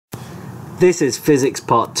This is Physics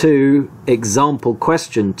Part 2, example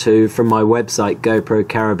question 2 from my website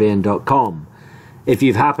GoProCaribbean.com. If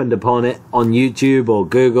you've happened upon it on YouTube or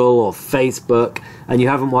Google or Facebook and you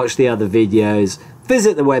haven't watched the other videos,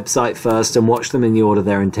 visit the website first and watch them in the order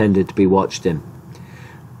they're intended to be watched in.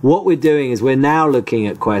 What we're doing is we're now looking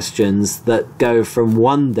at questions that go from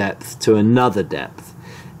one depth to another depth.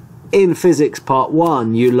 In Physics Part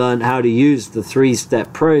 1, you learned how to use the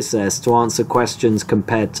three-step process to answer questions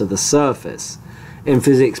compared to the surface. In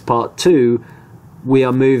Physics Part 2, we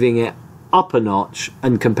are moving it up a notch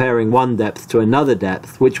and comparing one depth to another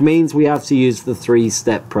depth, which means we have to use the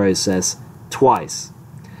three-step process twice.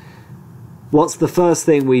 What's the first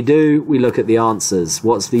thing we do? We look at the answers.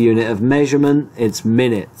 What's the unit of measurement? It's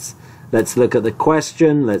minutes. Let's look at the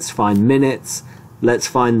question. Let's find minutes. Let's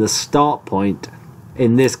find the start point.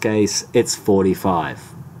 In this case, it's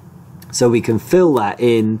 45. So we can fill that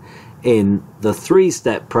in the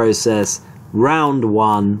three-step process, round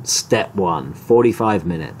 1, step 1, 45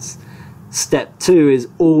 minutes. Step 2 is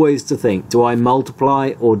always to think, do I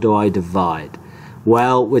multiply or do I divide?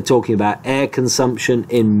 Well, we're talking about air consumption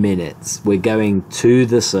in minutes. We're going to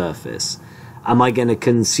the surface. Am I going to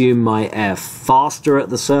consume my air faster at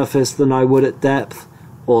the surface than I would at depth,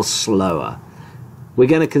 or slower? We're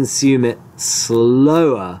going to consume it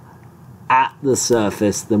slower at the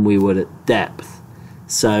surface than we would at depth.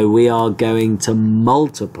 So we are going to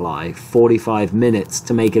multiply 45 minutes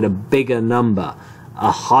to make it a bigger number, a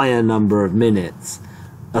higher number of minutes,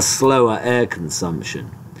 a slower air consumption.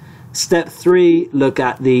 Step 3, look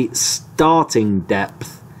at the starting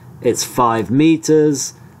depth. It's 5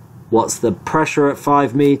 meters. What's the pressure at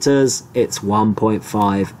 5 meters? It's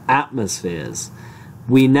 1.5 atmospheres.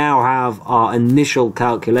 We now have our initial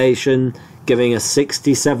calculation giving us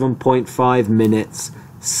 67.5 minutes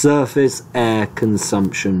surface air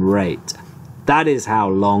consumption rate. That is how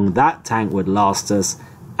long that tank would last us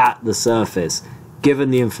at the surface, given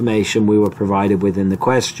the information we were provided with in the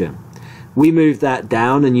question. We move that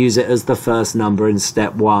down and use it as the first number in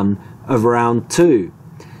step 1 of round 2.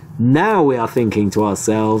 Now we are thinking to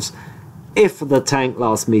ourselves, if the tank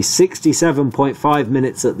lasts me 67.5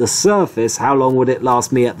 minutes at the surface, how long would it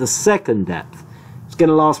last me at the second depth? It's going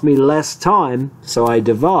to last me less time, so I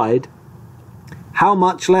divide. How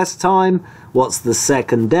much less time? What's the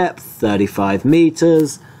second depth? 35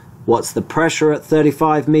 meters. What's the pressure at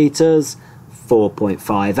 35 meters?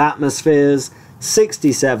 4.5 atmospheres.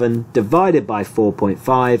 67 divided by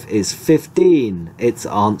 4.5 is 15. It's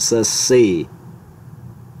answer C.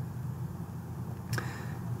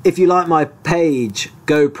 If you like my page,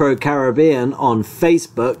 GoPro Caribbean, on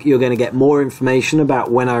Facebook, you're going to get more information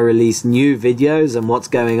about when I release new videos and what's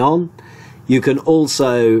going on. You can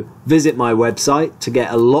also visit my website to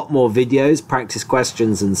get a lot more videos, practice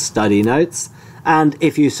questions and study notes. And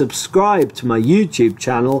if you subscribe to my YouTube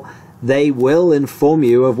channel, they will inform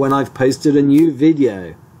you of when I've posted a new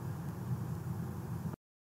video.